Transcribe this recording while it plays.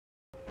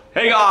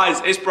Hey guys,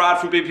 it's Brad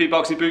from BBP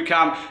Boxing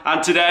Bootcamp,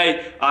 and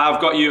today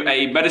I've got you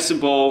a medicine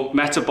ball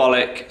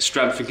metabolic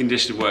strength and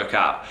conditioning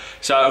workout.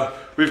 So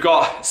we've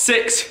got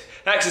 6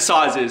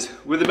 exercises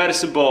with the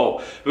medicine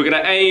ball. We're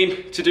going to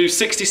aim to do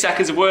 60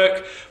 seconds of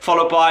work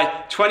followed by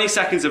 20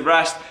 seconds of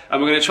rest, and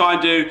we're going to try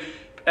and do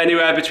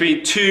anywhere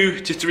between 2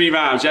 to 3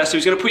 rounds. Yeah, so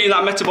it's going to put you in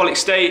that metabolic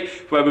state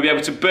where we'll be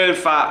able to burn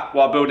fat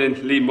while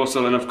building lean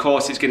muscle, and of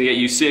course it's going to get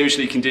you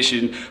seriously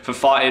conditioned for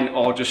fighting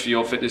or just for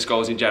your fitness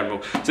goals in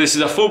general. So this is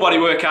a full body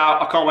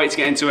workout. I can't wait to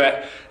get into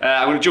it.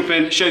 I'm going to jump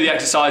in, show you the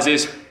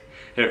exercises.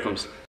 Here it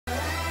comes.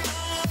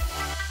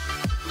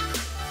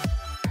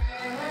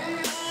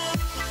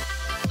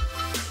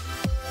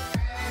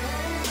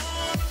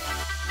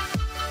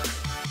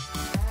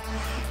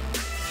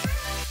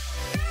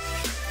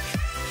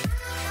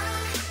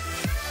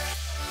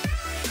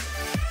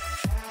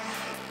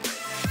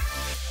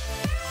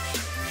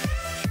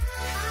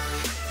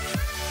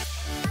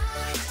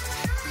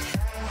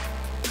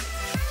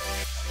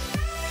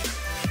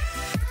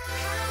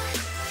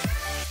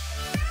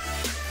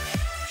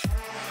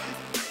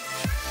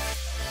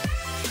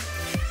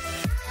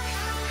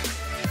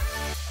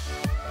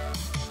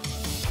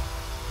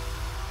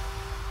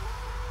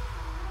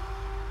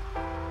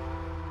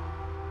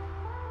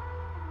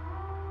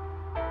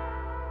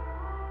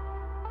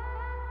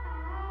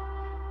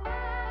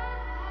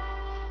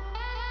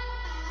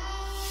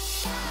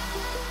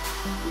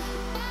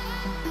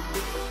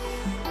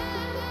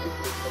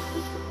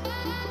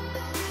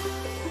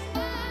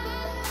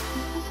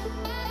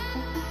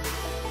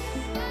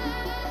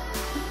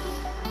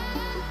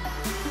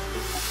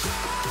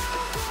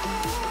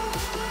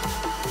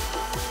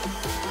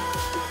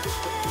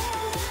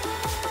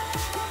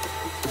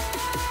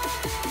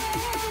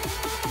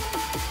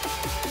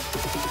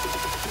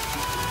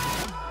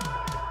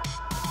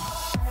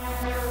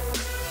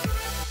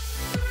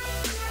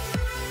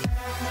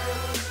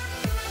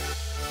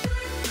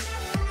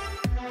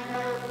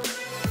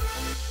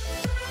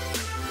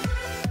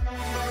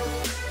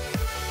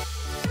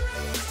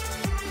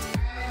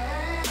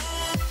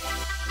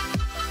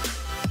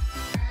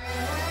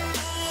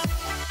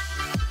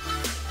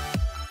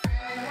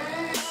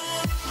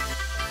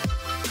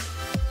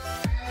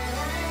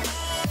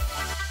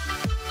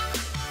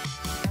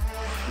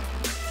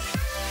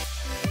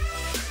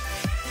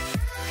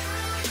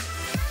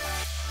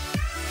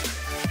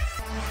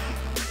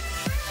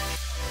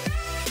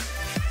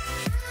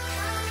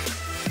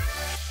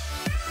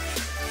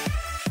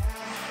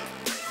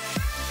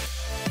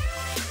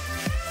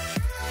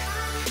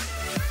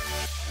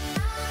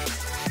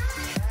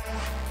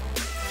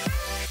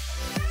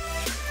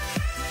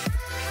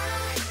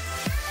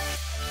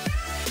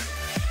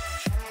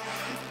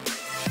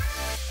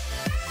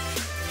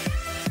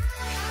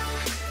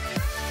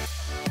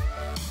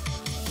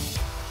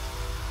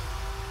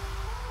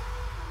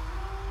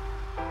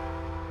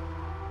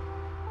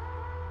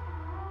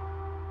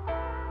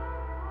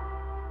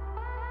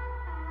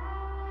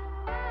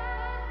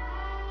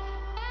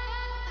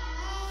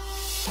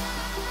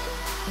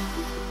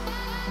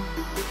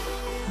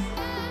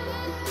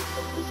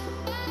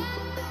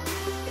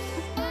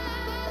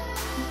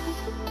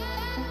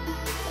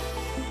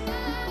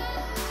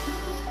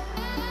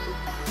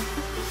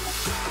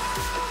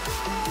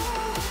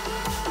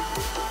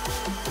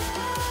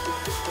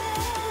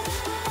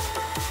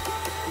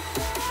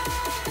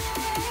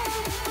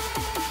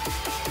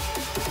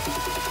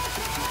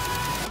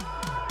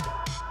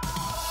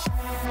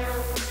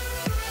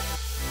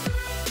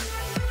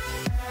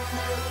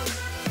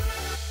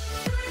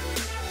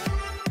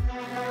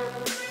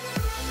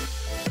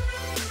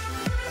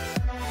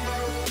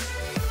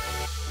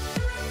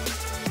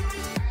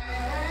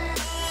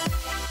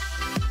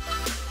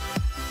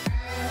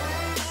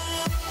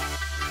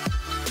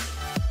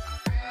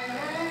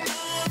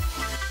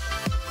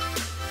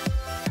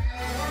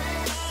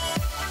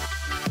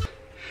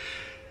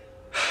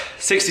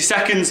 "60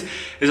 seconds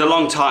is a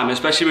long time,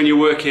 especially when you're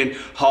working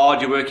hard,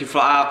 you're working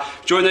flat out.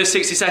 During those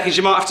 60 seconds,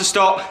 you might have to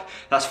stop.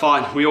 That's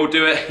fine, we all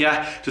do it,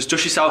 yeah? Just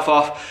dust yourself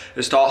off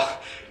and start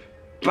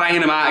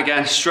banging them out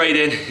again, straight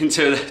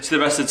into the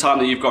rest of the time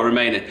that you've got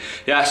remaining.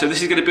 Yeah, so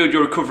this is gonna build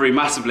your recovery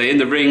massively in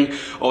the ring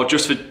or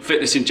just for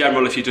fitness in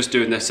general if you're just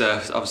doing this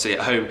obviously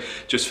at home,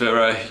 just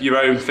for your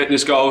own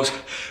fitness goals.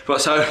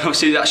 But so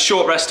obviously that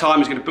short rest time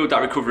is gonna build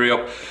that recovery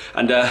up.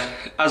 And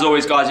as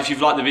always guys, if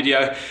you've liked the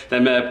video,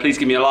 then please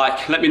give me a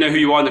like. Let me know who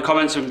you are in the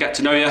comments so we can get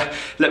to know you.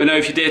 Let me know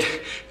if you did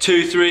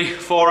 2, 3,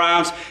 4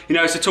 rounds. You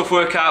know, it's a tough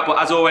workout,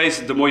 but as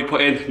always, the more you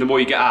put in, the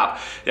more you get out.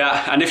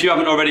 Yeah, and if you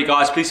haven't already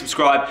guys, please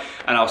subscribe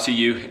and I'll see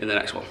you in the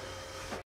next one.